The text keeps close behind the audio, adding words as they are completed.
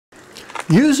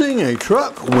Using a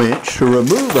truck winch to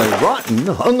remove a rotten,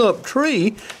 hung-up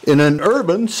tree in an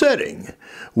urban setting.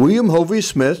 William Hovey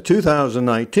Smith,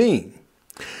 2019.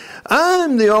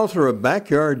 I'm the author of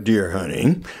Backyard Deer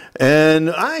Hunting, and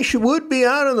I would be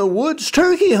out in the woods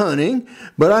turkey hunting,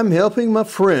 but I'm helping my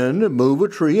friend move a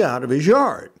tree out of his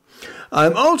yard.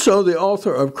 I'm also the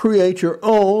author of Create Your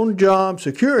Own Job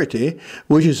Security,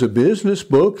 which is a business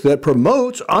book that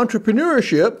promotes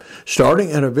entrepreneurship starting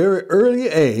at a very early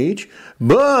age,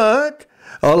 but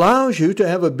allows you to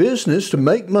have a business to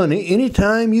make money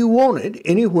anytime you want it,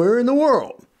 anywhere in the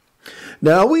world.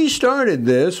 Now, we started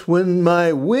this when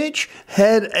my winch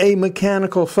had a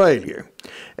mechanical failure,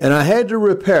 and I had to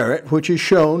repair it, which is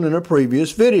shown in a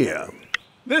previous video.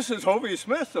 This is Hovey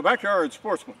Smith, the Backyard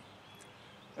Sportsman.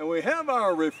 And we have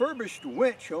our refurbished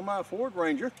winch on my Ford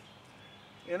Ranger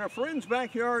in a friend's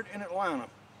backyard in Atlanta.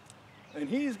 And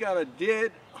he's got a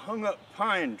dead, hung-up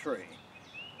pine tree.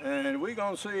 And we're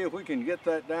going to see if we can get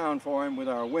that down for him with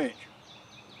our winch.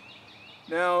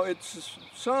 Now, it's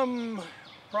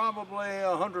probably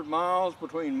 100 miles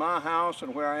between my house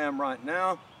and where I am right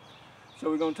now. So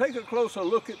we're going to take a closer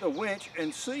look at the winch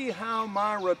and see how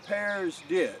my repairs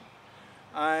did.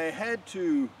 I had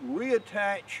to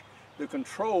reattach the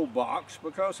control box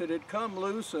because it had come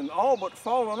loose and all but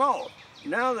fallen off.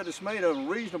 Now that it's made a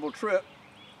reasonable trip,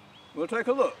 we'll take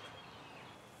a look.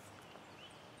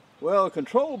 Well, the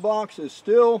control box is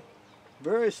still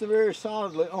very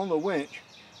solidly on the winch,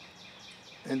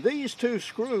 and these two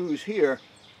screws here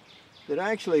that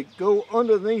actually go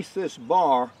underneath this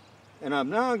bar, and I've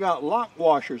now got lock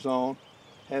washers on,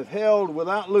 have held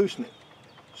without loosening.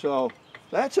 So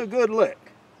that's a good lick.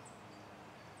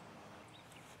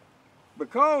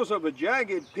 Because of a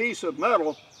jagged piece of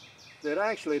metal that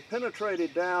actually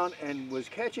penetrated down and was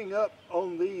catching up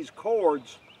on these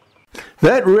cords.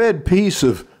 That red piece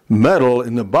of metal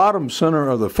in the bottom center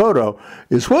of the photo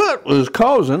is what was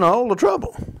causing all the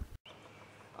trouble.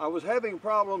 I was having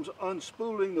problems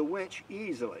unspooling the winch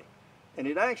easily, and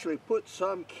it actually put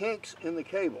some kinks in the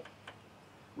cable.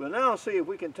 We'll now see if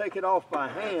we can take it off by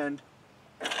hand,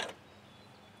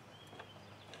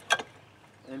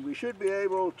 and we should be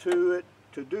able to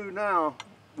do now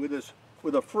with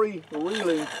a free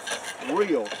reeling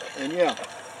reel. And yeah,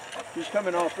 she's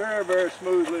coming off very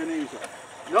smoothly and easily.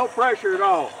 No pressure at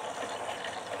all.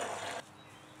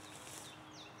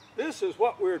 This is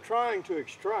what we're trying to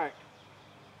extract,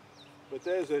 but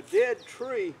there's a dead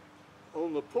tree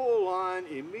on the pull line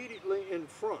immediately in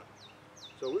front.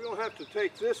 So we're going to have to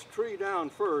take this tree down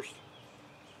first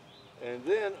and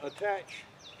then attach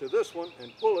to this one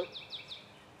and pull it,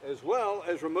 as well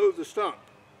as remove the stump.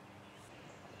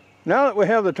 Now that we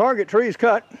have the target trees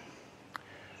cut,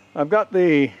 I've got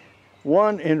the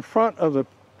one in front of the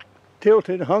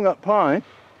tilted hung up pine.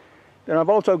 Then I've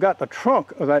also got the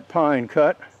trunk of that pine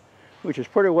cut, which is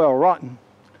pretty well rotten.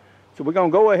 So we're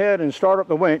going to go ahead and start up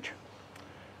the winch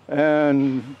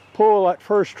and pull that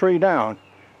first tree down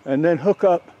and then hook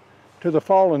up to the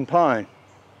fallen pine.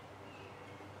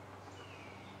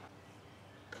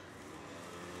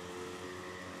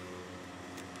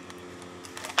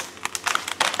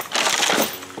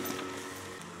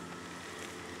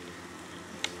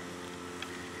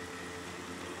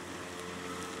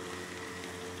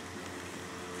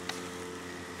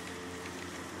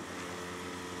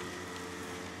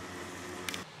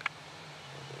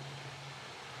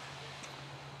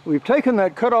 We've taken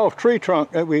that cut off tree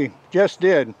trunk that we just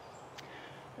did,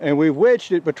 and we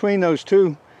wedged it between those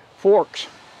two forks.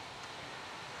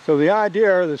 So the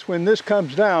idea is when this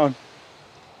comes down,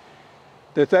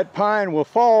 that pine will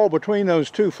fall between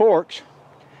those two forks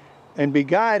and be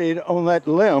guided on that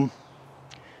limb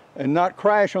and not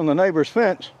crash on the neighbor's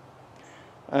fence,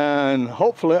 and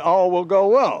hopefully all will go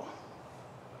well.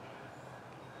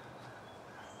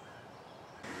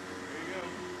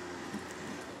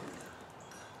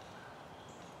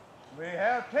 We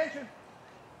have tension.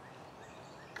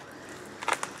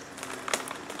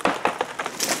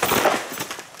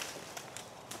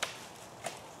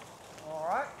 All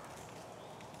right.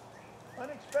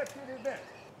 Unexpected event.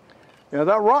 Now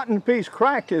that rotten piece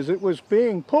cracked as it was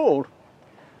being pulled,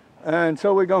 and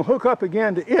so we're going to hook up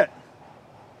again to it.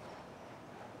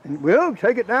 And we'll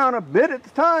take it down a bit at a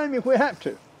time if we have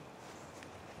to.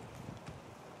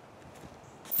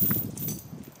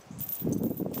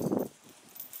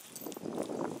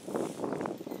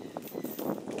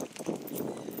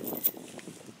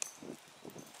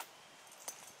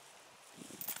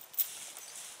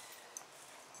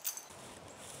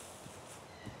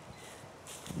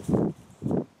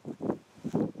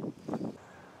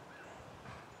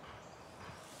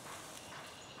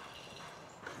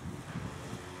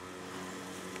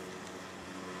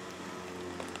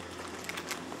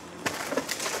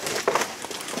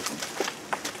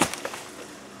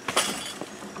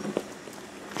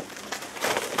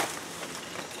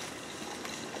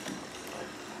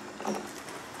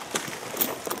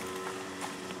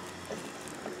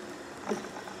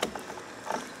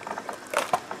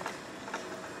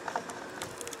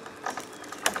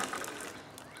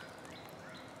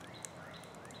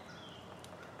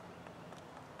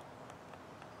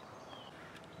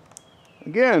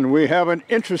 Again, we have an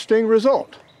interesting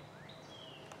result.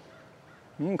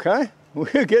 Okay,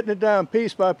 we're getting it down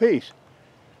piece by piece.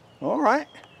 All right,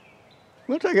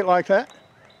 we'll take it like that.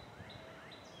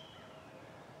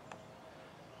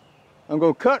 I'm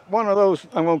going to cut one of those,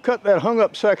 I'm going to cut that hung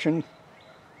up section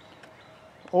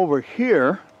over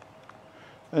here,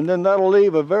 and then that'll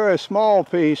leave a very small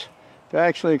piece to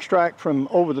actually extract from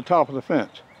over the top of the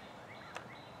fence.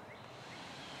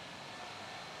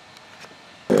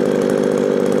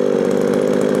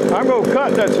 I'm going to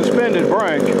cut that suspended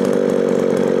branch.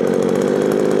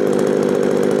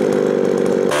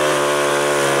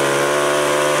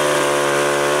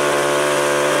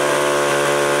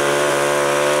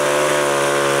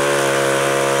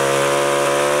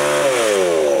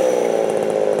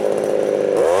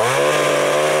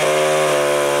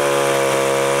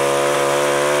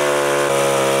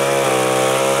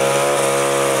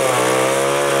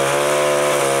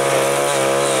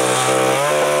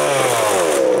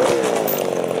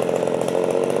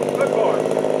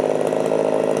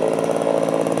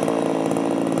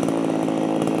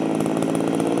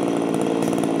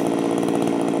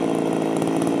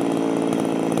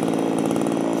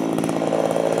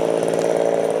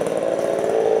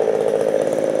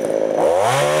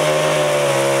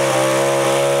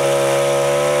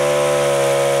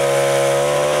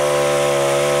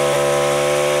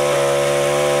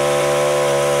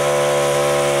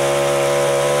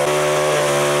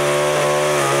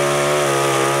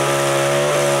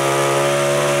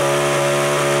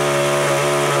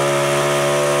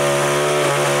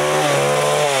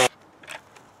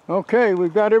 Okay,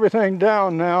 we've got everything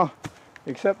down now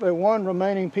except the one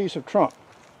remaining piece of trunk.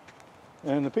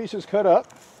 And the piece is cut up.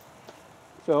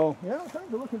 So, yeah,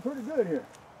 things are looking pretty good here.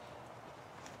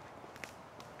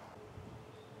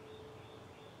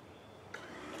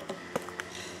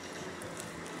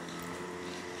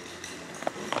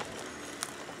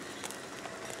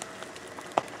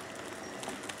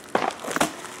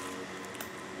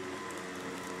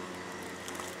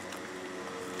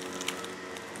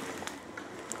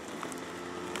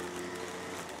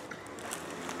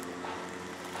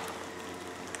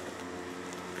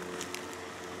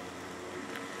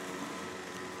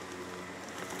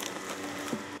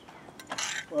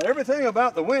 Well, everything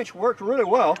about the winch worked really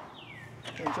well,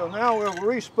 and so now we'll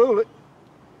re-spool it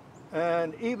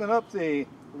and even up the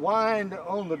wind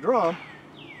on the drum.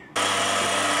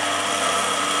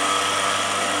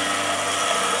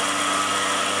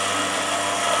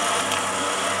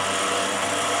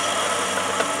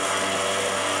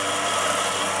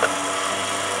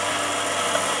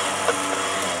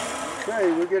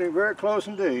 Okay, we're getting very close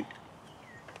indeed.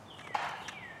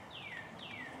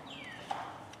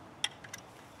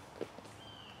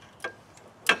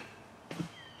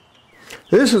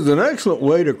 This is an excellent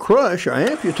way to crush or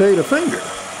amputate a finger.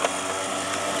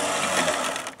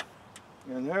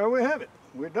 And there we have it.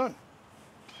 We're done.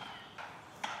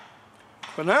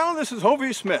 For now, this is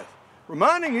Hovey Smith,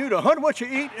 reminding you to hunt what you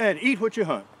eat and eat what you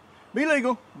hunt. Be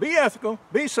legal, be ethical,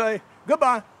 be safe.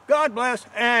 Goodbye, God bless,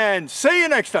 and see you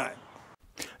next time.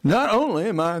 Not only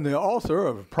am I the author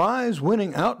of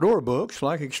prize-winning outdoor books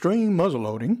like Extreme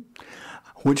Muzzleloading,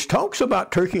 which talks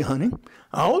about turkey hunting,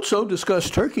 I also discuss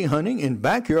turkey hunting and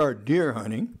backyard deer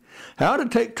hunting, how to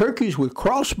take turkeys with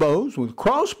crossbows with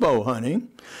crossbow hunting,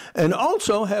 and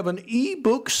also have an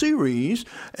e-book series,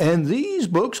 and these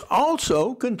books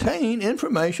also contain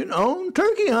information on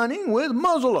turkey hunting with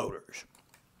muzzleloaders.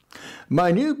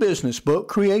 My new business book,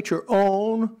 Create Your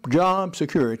Own Job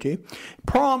Security,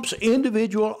 prompts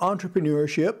individual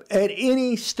entrepreneurship at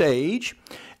any stage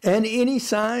and any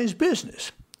size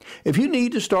business. If you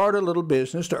need to start a little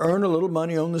business to earn a little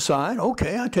money on the side,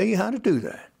 okay, I'll tell you how to do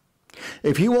that.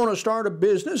 If you want to start a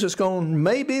business that's going to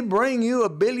maybe bring you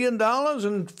 $1 billion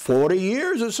in 40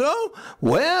 years or so,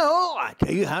 well, I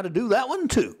tell you how to do that one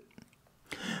too.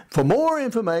 For more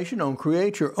information on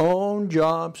Create Your Own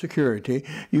Job Security,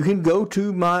 you can go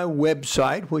to my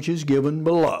website, which is given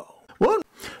below. Well,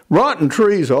 rotten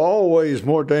trees are always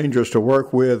more dangerous to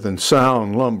work with than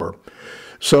sound lumber.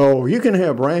 So you can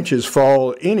have branches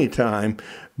fall anytime,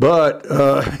 but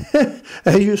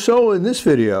as you saw in this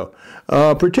video,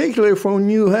 particularly when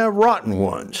you have rotten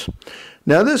ones.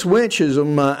 Now this winch is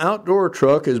on my outdoor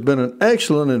truck has been an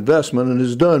excellent investment and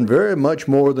has done very much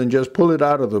more than just pull it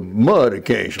out of the mud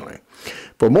occasionally.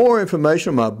 For more information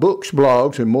on my books,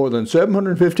 blogs, and more than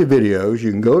 750 videos,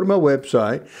 you can go to my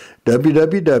website,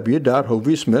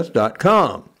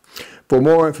 www.hoveysmith.com. For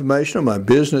more information on my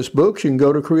business books, you can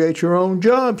go to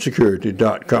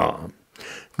createyourownjobsecurity.com.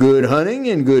 Good hunting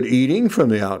and good eating from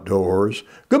the outdoors.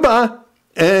 Goodbye,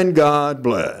 and God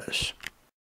bless.